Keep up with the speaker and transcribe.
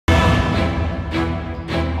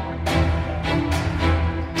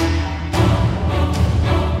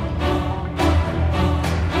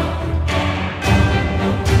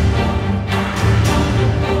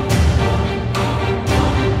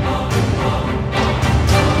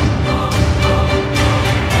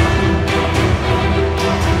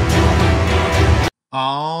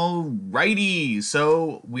Alrighty,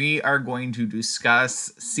 so we are going to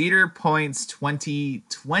discuss Cedar Point's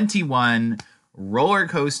 2021 roller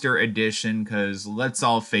coaster edition because let's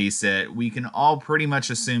all face it, we can all pretty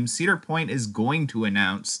much assume Cedar Point is going to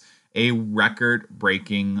announce a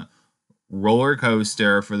record-breaking roller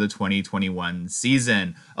coaster for the 2021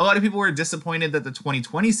 season. A lot of people were disappointed that the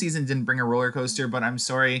 2020 season didn't bring a roller coaster, but I'm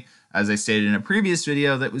sorry, as I stated in a previous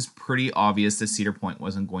video, that was pretty obvious that Cedar Point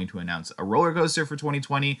wasn't going to announce a roller coaster for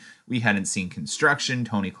 2020. We hadn't seen construction.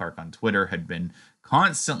 Tony Clark on Twitter had been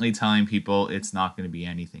constantly telling people it's not going to be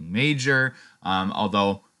anything major.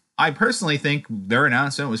 Although I personally think their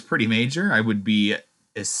announcement was pretty major. I would be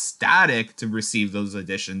ecstatic to receive those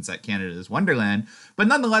additions at Canada's Wonderland. But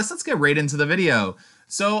nonetheless, let's get right into the video.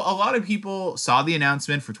 So a lot of people saw the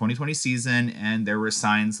announcement for 2020 season, and there were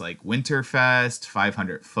signs like Winterfest,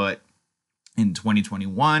 500 foot in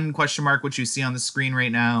 2021, question mark, which you see on the screen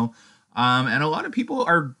right now. And a lot of people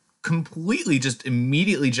are completely just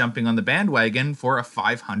immediately jumping on the bandwagon for a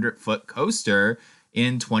 500 foot coaster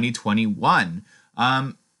in 2021.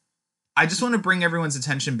 I just want to bring everyone's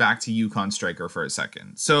attention back to Yukon Striker for a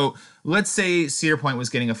second. So let's say Cedar Point was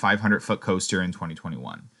getting a 500 foot coaster in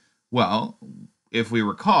 2021. Well, if we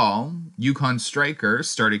recall, Yukon Striker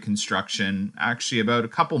started construction actually about a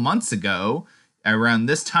couple months ago, around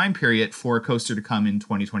this time period, for a coaster to come in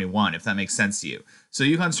 2021, if that makes sense to you. So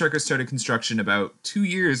Yukon Striker started construction about 2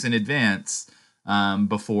 years in advance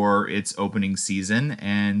before its opening season,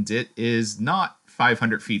 and it is not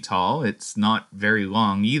 500 feet tall. It's not very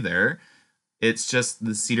long either. It's just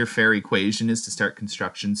the Cedar Fair equation is to start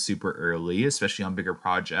construction super early, especially on bigger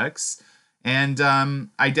projects. And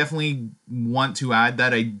I definitely want to add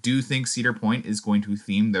that I do think Cedar Point is going to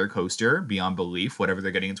theme their coaster beyond belief, whatever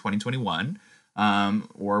they're getting in 2021,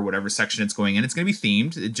 or whatever section it's going in. It's going to be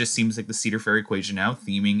themed. It just seems like the Cedar Fair equation now,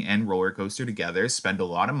 theming and roller coaster together, spend a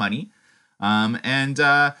lot of money.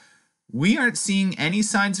 We aren't seeing any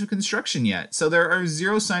signs of construction yet. So there are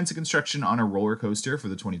 0 signs of construction on a roller coaster for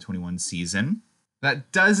the 2021 season.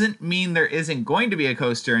 That doesn't mean there isn't going to be a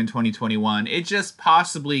coaster in 2021. It just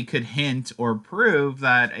possibly could hint or prove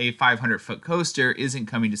that a 500-foot coaster isn't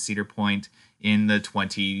coming to Cedar Point in the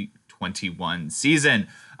 2021 season.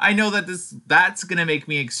 I know that that's going to make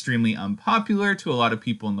me extremely unpopular to a lot of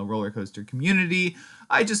people in the roller coaster community.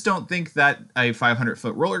 I just don't think that a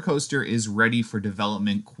 500-foot roller coaster is ready for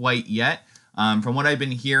development quite yet. From what I've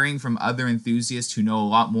been hearing from other enthusiasts who know a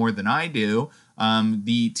lot more than I do,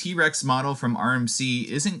 the T-Rex model from RMC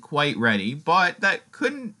isn't quite ready, but that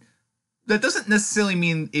doesn't necessarily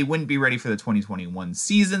mean it wouldn't be ready for the 2021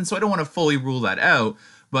 season, so I don't want to fully rule that out.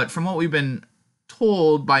 But from what we've been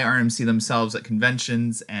told by RMC themselves at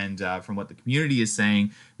conventions and from what the community is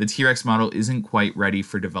saying, the T-Rex model isn't quite ready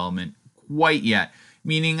for development quite yet.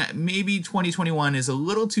 Meaning maybe 2021 is a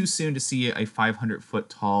little too soon to see a 500-foot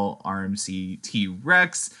tall RMC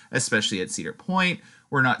T-Rex, especially at Cedar Point.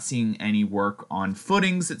 We're not seeing any work on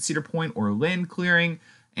footings at Cedar Point or land clearing,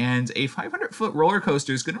 and a 500-foot roller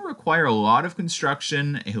coaster is going to require a lot of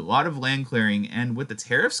construction, a lot of land clearing, and with the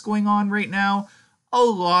tariffs going on right now, a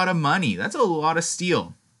lot of money. That's a lot of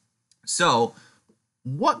steel. So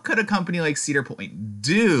what could a company like Cedar Point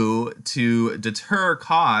do to deter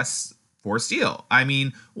costs for steel? I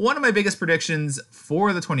mean, one of my biggest predictions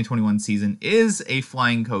for the 2021 season is a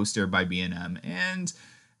flying coaster by B&M, and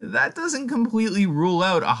that doesn't completely rule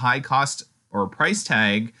out a high cost or price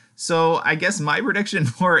tag. So I guess my prediction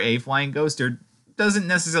for a flying coaster doesn't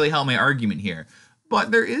necessarily help my argument here.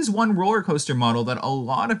 But there is one roller coaster model that a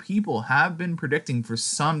lot of people have been predicting for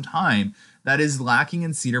some time that is lacking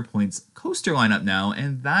in Cedar Point's coaster lineup now,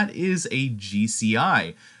 and that is a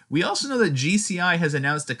GCI. We also know that GCI has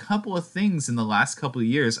announced a couple of things in the last couple of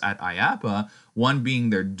years at IAAPA, one being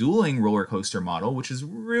their dueling roller coaster model, which is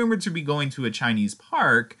rumored to be going to a Chinese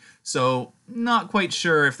park, so not quite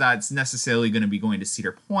sure if that's necessarily going to be going to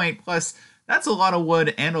Cedar Point. Plus, that's a lot of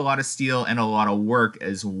wood and a lot of steel and a lot of work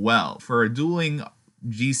as well. For a dueling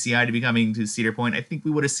GCI to be coming to Cedar Point, I think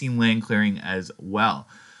we would have seen land clearing as well.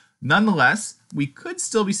 Nonetheless, we could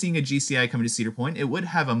still be seeing a GCI coming to Cedar Point. It would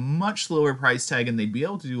have a much lower price tag, and they'd be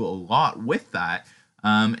able to do a lot with that.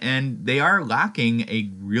 And they are lacking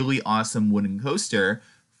a really awesome wooden coaster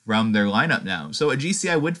from their lineup now. So a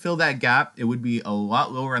GCI would fill that gap. It would be a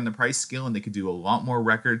lot lower on the price scale, and they could do a lot more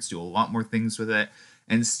records, do a lot more things with it,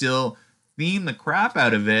 and still theme the crap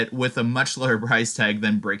out of it with a much lower price tag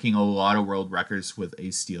than breaking a lot of world records with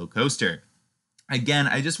a steel coaster. Again,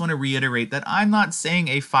 I just want to reiterate that I'm not saying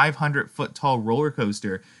a 500-foot tall roller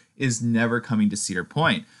coaster is never coming to Cedar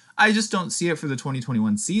Point. I just don't see it for the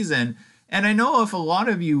 2021 season. And I know if a lot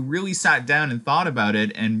of you really sat down and thought about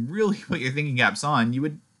it and really put your thinking caps on, you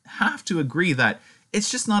would have to agree that it's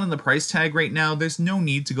just not in the price tag right now. There's no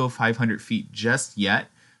need to go 500 feet just yet.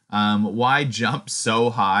 Why jump so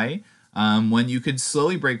high when you could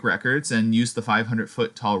slowly break records and use the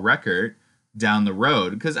 500-foot tall record down the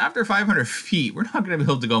road? Because after 500 feet, we're not going to be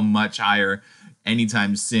able to go much higher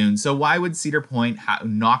anytime soon. So why would Cedar Point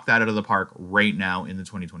knock that out of the park right now in the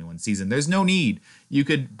 2021 season? There's no need. You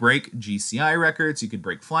could break GCI records. You could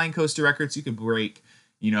break flying coaster records. You could break,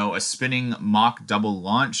 a spinning mock double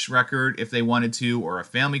launch record if they wanted to, or a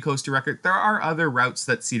family coaster record. There are other routes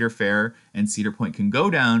that Cedar Fair and Cedar Point can go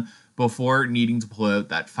down before needing to pull out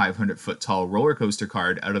that 500-foot tall roller coaster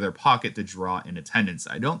card out of their pocket to draw in attendance.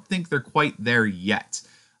 I don't think they're quite there yet.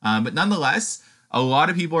 But nonetheless, a lot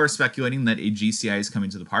of people are speculating that a GCI is coming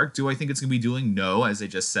to the park. Do I think it's going to be dueling? No, as I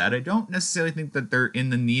just said. I don't necessarily think that they're in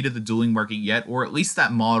the need of the dueling market yet, or at least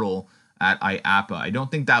that model at IAAPA. I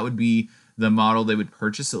don't think that would be the model they would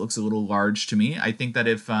purchase. It looks a little large to me. I think that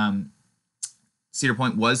if Cedar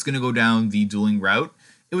Point was going to go down the dueling route,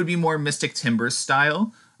 it would be more Mystic Timbers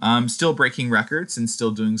style, still breaking records and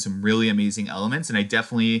still doing some really amazing elements. And I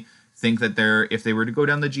definitely think that if they were to go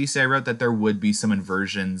down the GCI route, that there would be some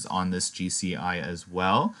inversions on this GCI as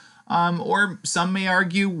well. Or some may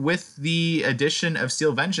argue with the addition of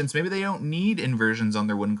Steel Vengeance, maybe they don't need inversions on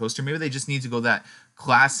their wooden coaster. Maybe they just need to go that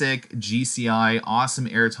classic GCI, awesome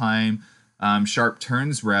airtime, sharp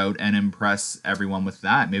turns route and impress everyone with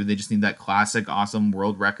that. Maybe they just need that classic, awesome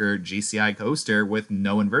world record GCI coaster with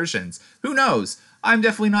no inversions. Who knows? I'm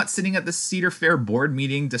definitely not sitting at the Cedar Fair board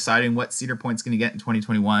meeting deciding what Cedar Point's going to get in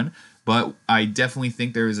 2021, but I definitely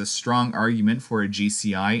think there is a strong argument for a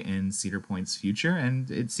GCI in Cedar Point's future, and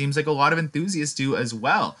it seems like a lot of enthusiasts do as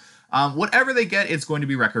well. Whatever they get, it's going to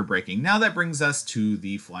be record-breaking. Now that brings us to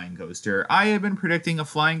the flying coaster. I have been predicting a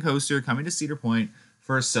flying coaster coming to Cedar Point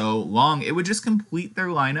for so long. It would just complete their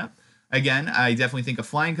lineup. Again, I definitely think a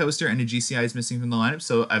flying coaster and a GCI is missing from the lineup,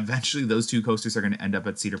 so eventually those two coasters are going to end up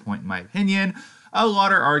at Cedar Point, in my opinion. A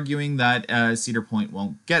lot are arguing that Cedar Point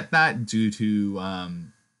won't get that due to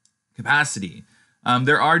capacity.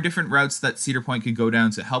 There are different routes that Cedar Point could go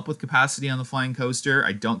down to help with capacity on the flying coaster.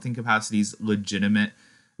 I don't think capacity is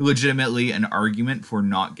legitimately an argument for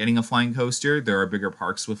not getting a flying coaster. There are bigger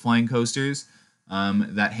parks with flying coasters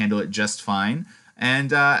that handle it just fine.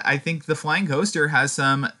 And I think the flying coaster has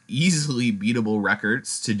some easily beatable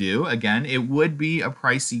records to do. Again, it would be a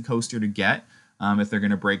pricey coaster to get if they're going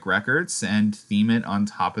to break records and theme it on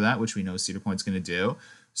top of that, which we know Cedar Point's going to do.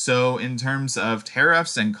 So in terms of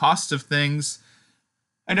tariffs and cost of things,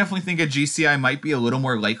 I definitely think a GCI might be a little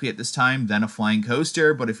more likely at this time than a flying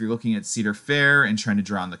coaster. But if you're looking at Cedar Fair and trying to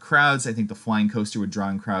draw in the crowds, I think the flying coaster would draw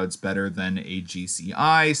in crowds better than a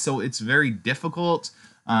GCI. So it's very difficult.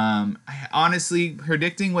 Honestly,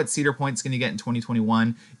 predicting what Cedar Point's going to get in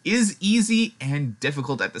 2021 is easy and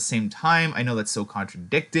difficult at the same time. I know that's so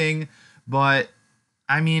contradicting, but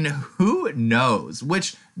I mean, who knows?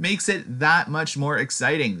 Which makes it that much more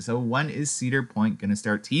exciting. So when is Cedar Point going to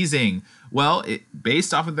start teasing? Well,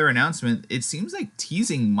 based off of their announcement, it seems like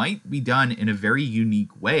teasing might be done in a very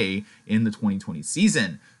unique way in the 2020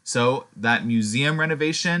 season. So that museum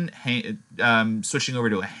renovation, switching over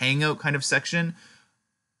to a hangout kind of section,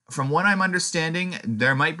 from what I'm understanding,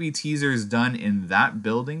 there might be teasers done in that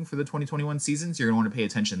building for the 2021 season, so you're going to want to pay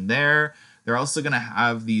attention there. They're also going to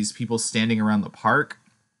have these people standing around the park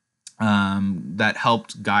that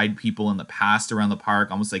helped guide people in the past around the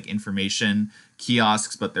park, almost like information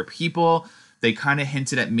kiosks, but they're people. They kind of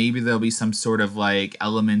hinted at maybe there'll be some sort of like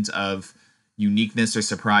element of uniqueness or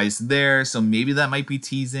surprise there, so maybe that might be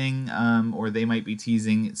teasing, or they might be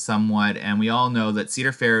teasing somewhat. And we all know that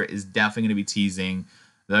Cedar Fair is definitely going to be teasing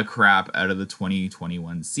the crap out of the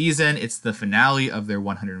 2021 season. It's the finale of their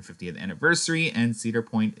 150th anniversary, and Cedar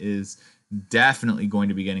Point is definitely going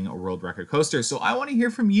to be getting a world record coaster. So I want to hear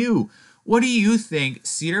from you. What do you think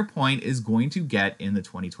Cedar Point is going to get in the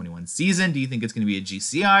 2021 season? Do you think it's going to be a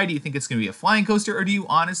GCI? Do you think it's going to be a flying coaster? Or do you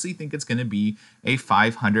honestly think it's going to be a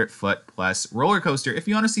 500-foot plus roller coaster? If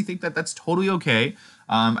you honestly think that, that's totally okay.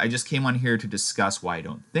 I just came on here to discuss why I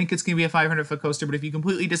don't think it's going to be a 500-foot coaster. But if you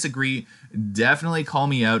completely disagree, definitely call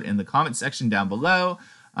me out in the comment section down below.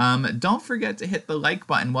 Don't forget to hit the like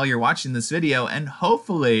button while you're watching this video, and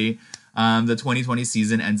hopefully the 2020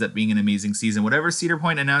 season ends up being an amazing season. Whatever Cedar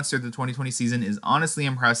Point announced for the 2020 season is honestly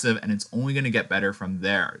impressive, and it's only going to get better from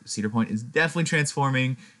there. Cedar Point is definitely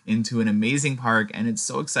transforming into an amazing park, and it's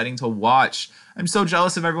so exciting to watch. I'm so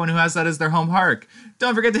jealous of everyone who has that as their home park.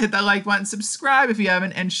 Don't forget to hit that like button, subscribe if you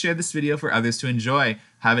haven't, and share this video for others to enjoy.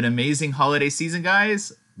 Have an amazing holiday season,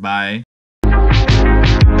 guys. Bye.